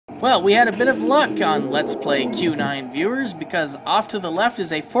Well, we had a bit of luck on Let's Play Q9 viewers, because off to the left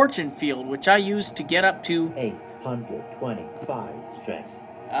is a fortune field, which I used to get up to 825 strength.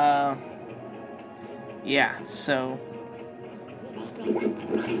 Yeah, so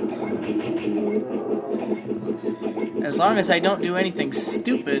as long as I don't do anything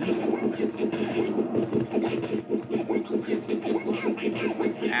stupid.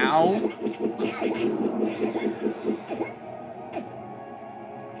 Ow.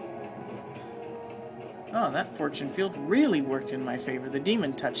 Oh, that fortune field really worked in my favor. The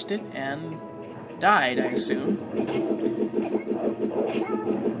demon touched it and died, I assume.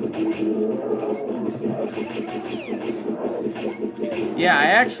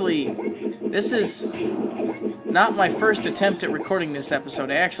 Yeah, this is not my first attempt at recording this episode.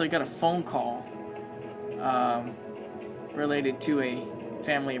 I actually got a phone call related to a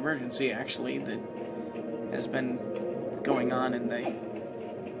family emergency, actually, that has been going on in the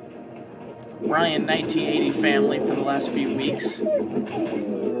Brian 1980 family for the last few weeks.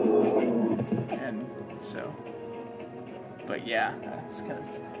 And so, but yeah, it's kind of...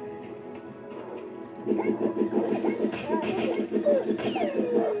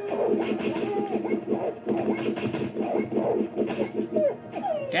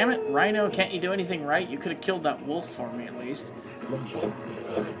 Damn it, Rhino, can't you do anything right? You could have killed that wolf for me, at least.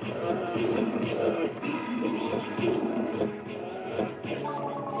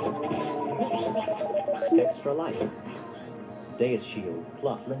 Extra life. Deus shield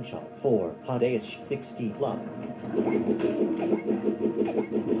plus slingshot 4. Deus 60 plus.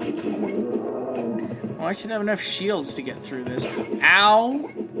 Oh, I should have enough shields to get through this. Ow!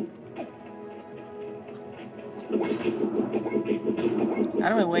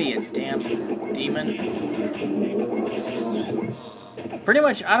 Out of my way, you damn demon. Pretty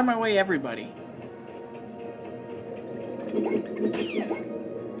much out of my way, everybody.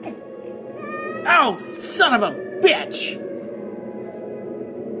 Oh, son of a bitch!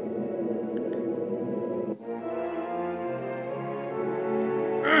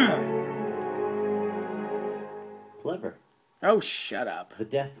 Clever. Oh, shut up. The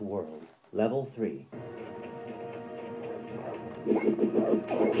Death World, level 3.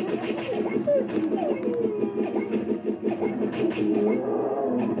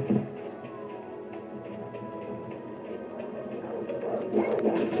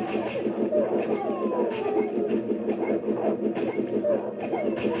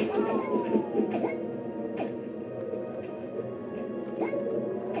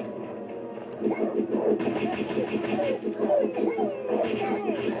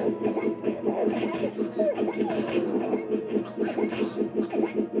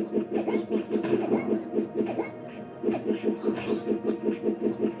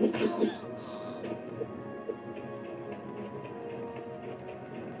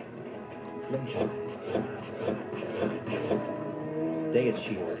 Slingshot. Deus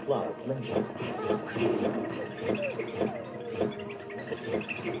shield plus slingshot.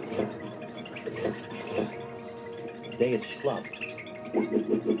 Deus club.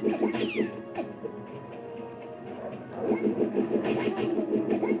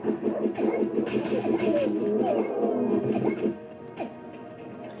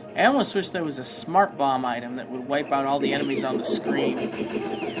 I almost wish there was a smart bomb item that would wipe out all the enemies on the screen.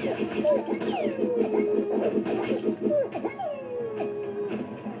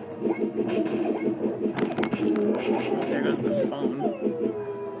 There goes the phone.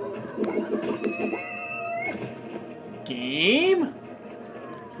 Game?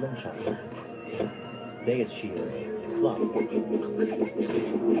 Slingshot. Deus shield. Club.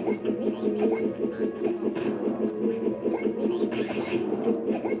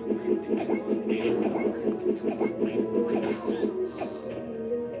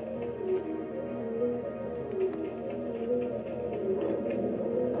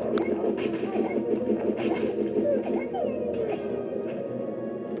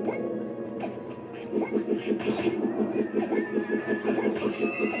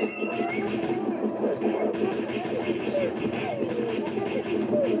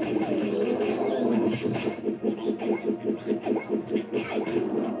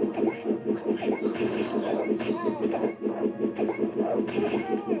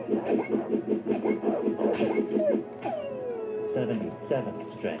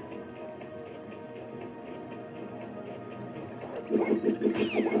 Strength.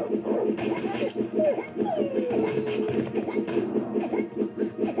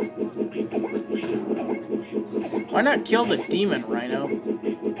 Why not kill the demon, Rhino?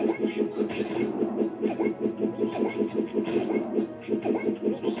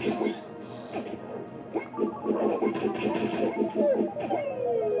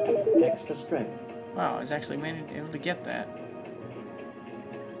 Extra strength. Wow, I was actually able to get that.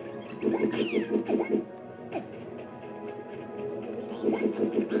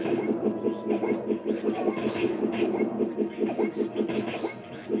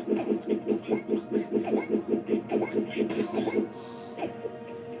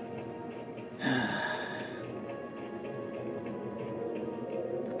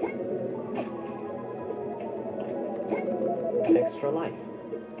 Extra life.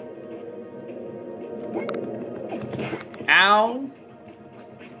 Ow!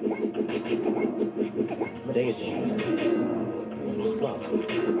 Days shield. Plus.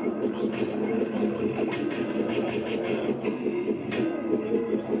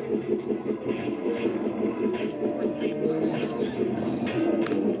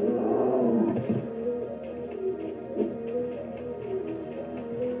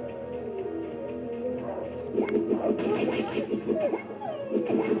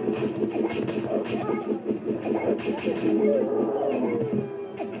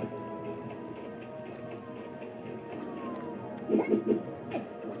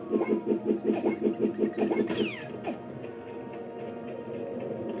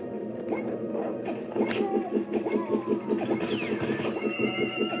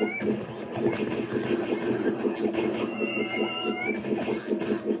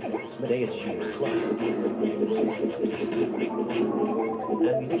 Days shield. Plus.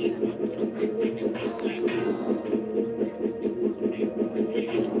 Ammunition.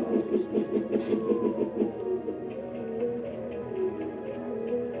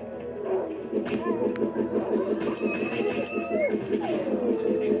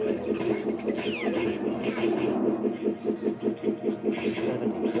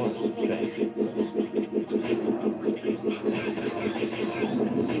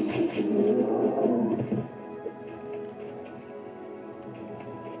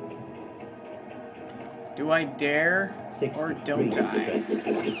 Do I dare or don't I?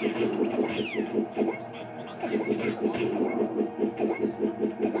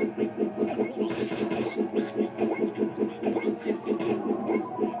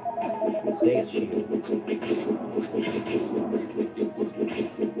 Days shield.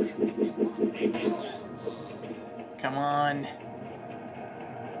 Come on.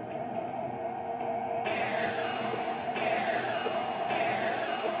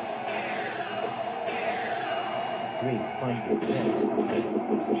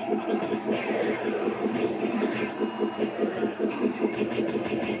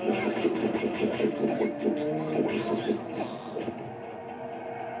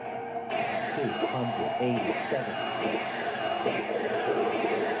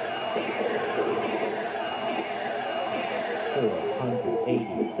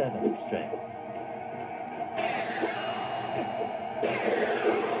 Seven strength.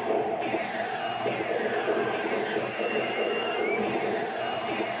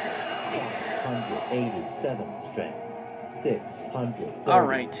 Strength. 600. All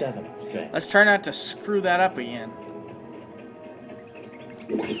right. Strength. Let's try not to screw that up again.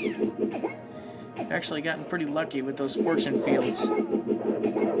 I've actually gotten pretty lucky with those fortune fields.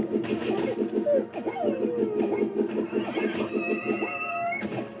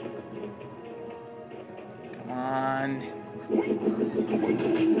 Come on.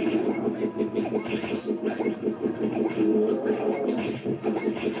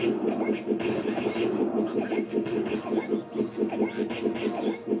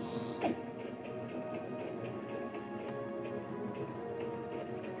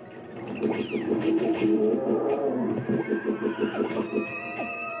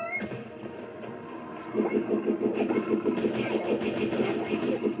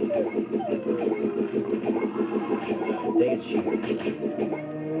 Days shield.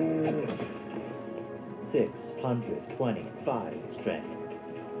 625 strength.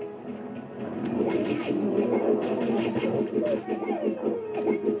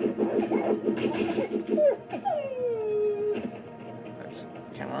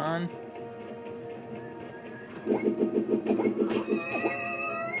 Come on.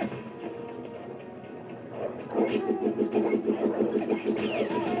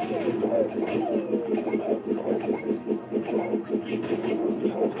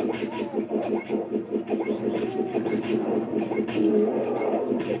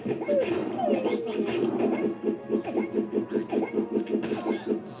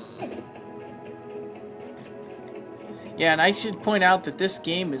 Yeah, and I should point out that this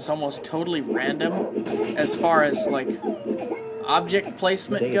game is almost totally random as far as, like, object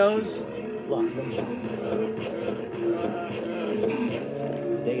placement goes.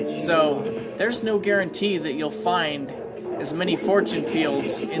 So, there's no guarantee that you'll find as many fortune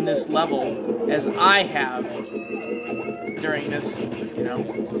fields in this level as I have during this, you know.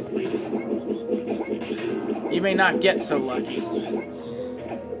 You may not get so lucky.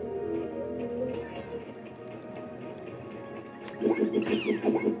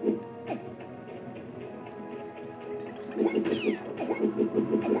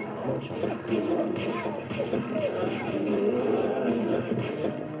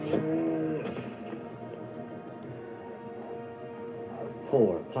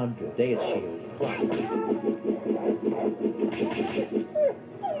 $400 Deus Shield.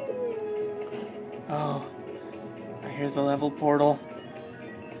 Oh, I hear the level portal.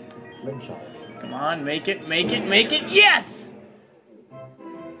 Slingshot. Come on, make it, make it, make it. Yes!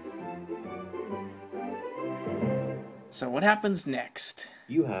 So what happens next?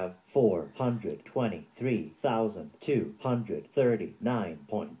 You have 423,239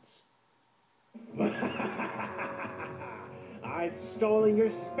 points. I've stolen your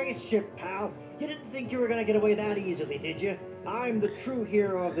spaceship, pal. You didn't think you were gonna get away that easily, did you? I'm the true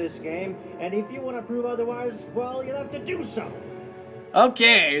hero of this game, and if you want to prove otherwise, well, you'll have to do so.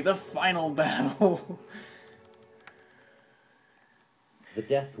 Okay, the final battle. The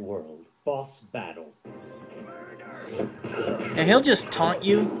Death World Boss Battle. And he'll just taunt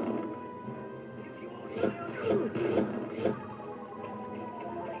you.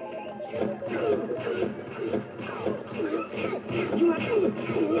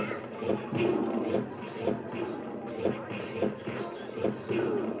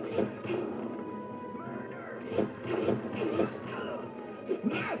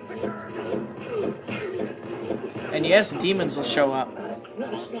 And yes, demons will show up.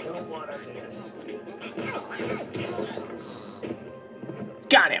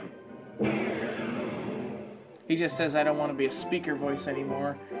 Got him! He just says I don't want to be a speaker voice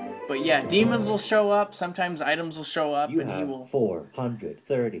anymore. But yeah, demons will show up, sometimes items will show up, and he will...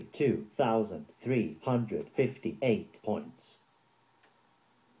 432,358 points.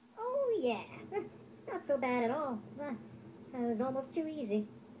 Oh yeah, not so bad at all. That was almost too easy.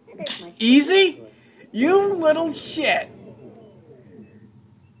 There's my Easy? You little shit!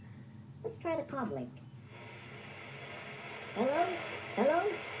 Let's try the comlink. Hello? Hello?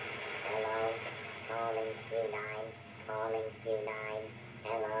 Hello, calling Q9, calling Q9.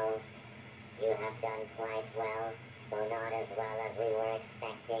 Hello. You have done quite well, though not as well as we were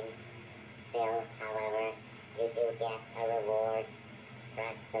expecting. Still, however, you do get a reward.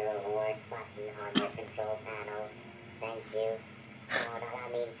 Press the reward button on your control panel. Thank you. Come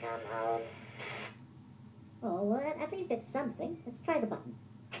home. Oh, well, at least it's something. Let's try the button.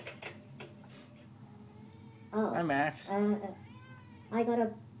 Oh. Hi, Max. I got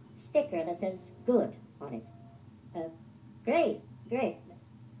a sticker that says good on it. Great.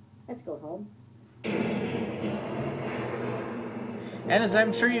 Let's go home. And as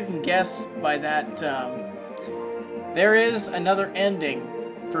I'm sure you can guess by that, there is another ending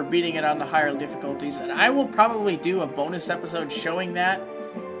for beating it on the higher difficulties. And I will probably do a bonus episode showing that,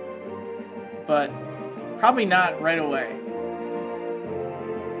 but probably not right away.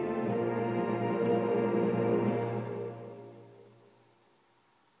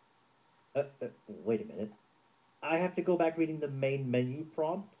 Wait a minute. I have to go back reading the main menu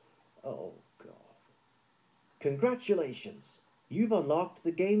prompt? Oh, God. Congratulations. You've unlocked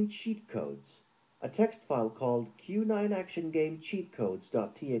the game cheat codes. A text file called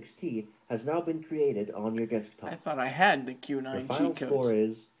Q9ActionGameCheatCodes.txt has now been created on your desktop. I thought I had the Your Q9 final cheat score codes.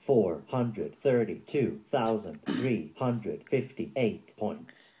 is 432,358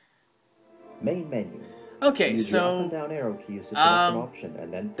 points. Main menu. Okay, Use your up and so down arrow keys to select an option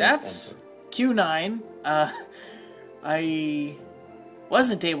and then press that's enter. Q9. I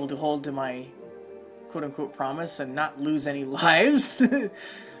wasn't able to hold to my quote-unquote promise and not lose any lives.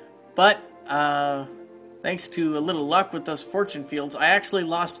 But thanks to a little luck with those fortune fields, I actually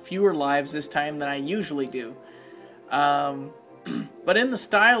lost fewer lives this time than I usually do. But in the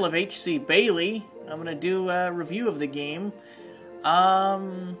style of H.C. Bailey, I'm going to do a review of the game.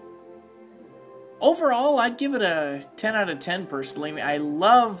 Overall, I'd give it a 10 out of 10 personally. I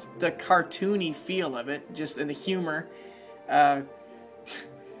love the cartoony feel of it, just in the humor.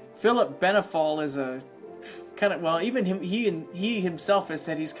 Philip Benefall is a kind of, well, even he himself has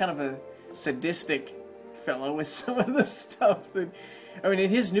said he's kind of a sadistic fellow with some of the stuff that, I mean,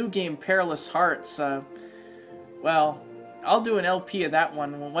 in his new game, Perilous Hearts, well, I'll do an LP of that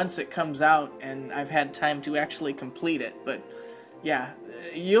one once it comes out and I've had time to actually complete it, but yeah,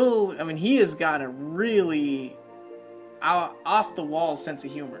 I mean, he has got a really off-the-wall sense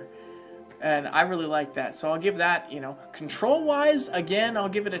of humor. And I really like that. So I'll give that, control-wise, again, I'll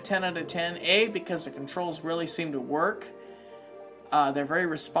give it a 10 out of 10. A, because the controls really seem to work. They're very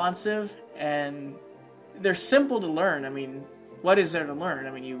responsive, and they're simple to learn. I mean, what is there to learn?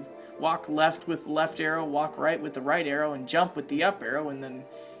 I mean, you walk left with the left arrow, walk right with the right arrow, and jump with the up arrow, and then,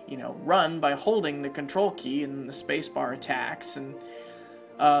 you know, run by holding the control key, and the space bar attacks, and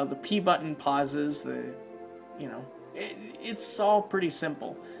the P button pauses, you know, it's all pretty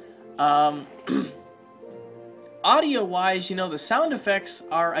simple. Audio-wise, you know, the sound effects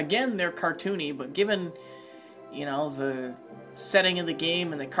are, again, they're cartoony, but given, you know, the setting of the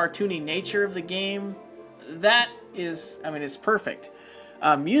game and the cartoony nature of the game, that is, I mean, it's perfect.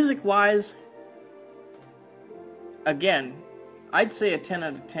 Music-wise, again, I'd say a 10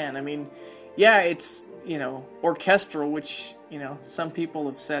 out of 10. I mean, yeah, it's, you know, orchestral, which, you know, some people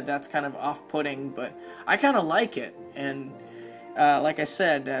have said that's kind of off-putting, but I kind of like it. And like I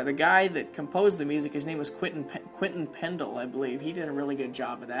said, the guy that composed the music, his name was Quentin Pendle, I believe. He did a really good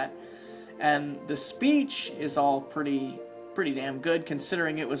job of that. And the speech is all pretty damn good,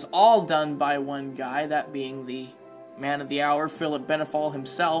 considering it was all done by one guy, that being the man of the hour, Philip Benefall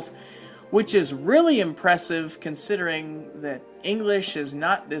himself, which is really impressive considering that English is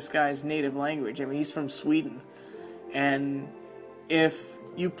not this guy's native language. I mean, he's from Sweden. And if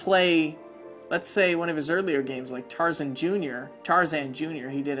you play, let's say, one of his earlier games, like Tarzan Jr.,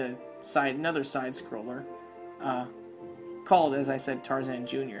 he did another side-scroller called, as I said, Tarzan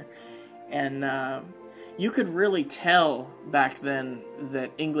Jr. And you could really tell back then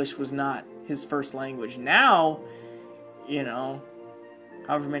that English was not his first language. Now, you know,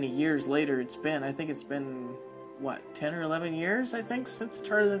 however many years later it's been, I think it's been, what, 10 or 11 years, I think, since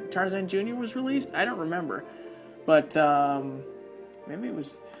Tarzan Jr. was released? I don't remember. But maybe it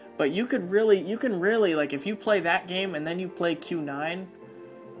was... But you can really, like, if you play that game and then you play Q9,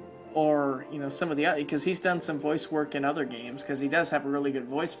 or, you know, some of the other, because he's done some voice work in other games, because he does have a really good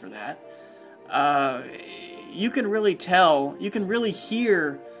voice for that, you can really tell, you can really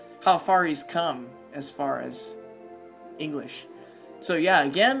hear how far he's come as far as English. So yeah,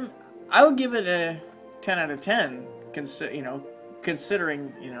 again, I would give it a 10 out of 10,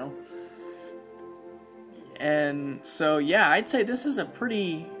 considering, you know. And so yeah, I'd say this is a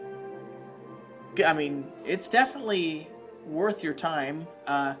pretty, I mean, it's definitely worth your time.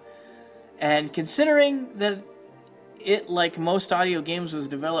 And considering that it, like most audio games, was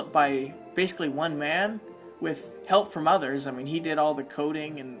developed by basically one man with help from others. I mean, he did all the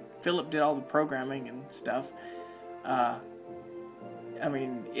coding and Philip did all the programming and stuff. I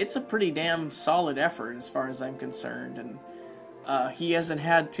mean, it's a pretty damn solid effort as far as I'm concerned. And he hasn't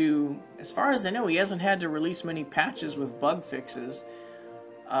had to, as far as I know, he hasn't had to release many patches with bug fixes.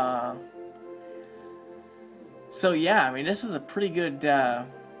 So yeah, I mean, this is a pretty good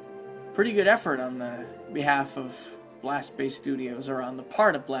effort on the behalf of Blast Bay Studios, or on the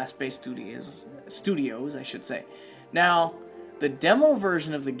part of Blast Bay Studios, I should say. Now, the demo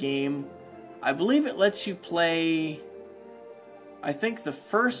version of the game, I believe it lets you play, I think, the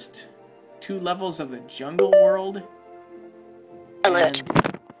first 2 levels of the jungle world. Alert.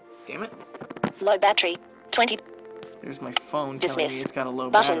 Damn it. Low battery. 20. There's my phone telling Dismiss. me it's got a low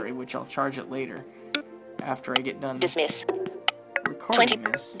Button. battery, which I'll charge it later, after I get done Dismiss. recording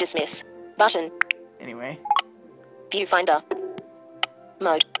 20. this. Dismiss. Button. Anyway. Viewfinder.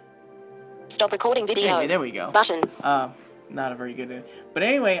 Mode. Stop recording video. Anyway, there we go. Button. Not a very good... But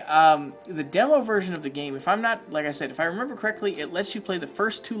anyway, the demo version of the game, if I'm not... Like I said, if I remember correctly, it lets you play the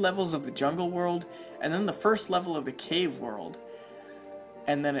first 2 levels of the jungle world, and then the first level of the cave world.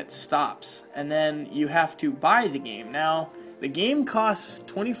 And then it stops. And then you have to buy the game. Now, the game costs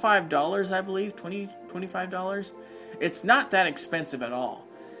 $25, I believe. $25. It's not that expensive at all.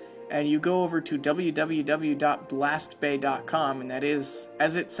 And you go over to www.blastbay.com, and that is,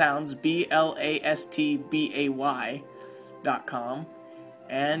 as it sounds, blastbay.com,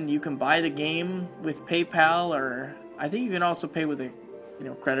 and you can buy the game with PayPal, or I think you can also pay with a, you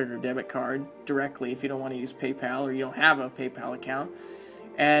know, credit or debit card directly if you don't want to use PayPal, or you don't have a PayPal account.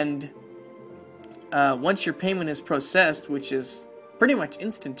 And once your payment is processed, which is pretty much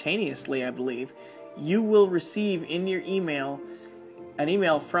instantaneously, I believe, you will receive in your email an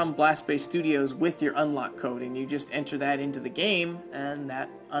email from Blast Bay Studios with your unlock code, and you just enter that into the game, and that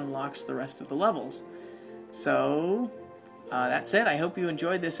unlocks the rest of the levels. So, that's it. I hope you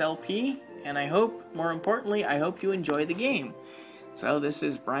enjoyed this LP, and I hope, more importantly, I hope you enjoy the game. So, this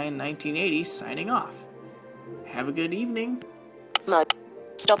is Brian1980 signing off. Have a good evening. Mode.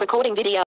 Stop recording video.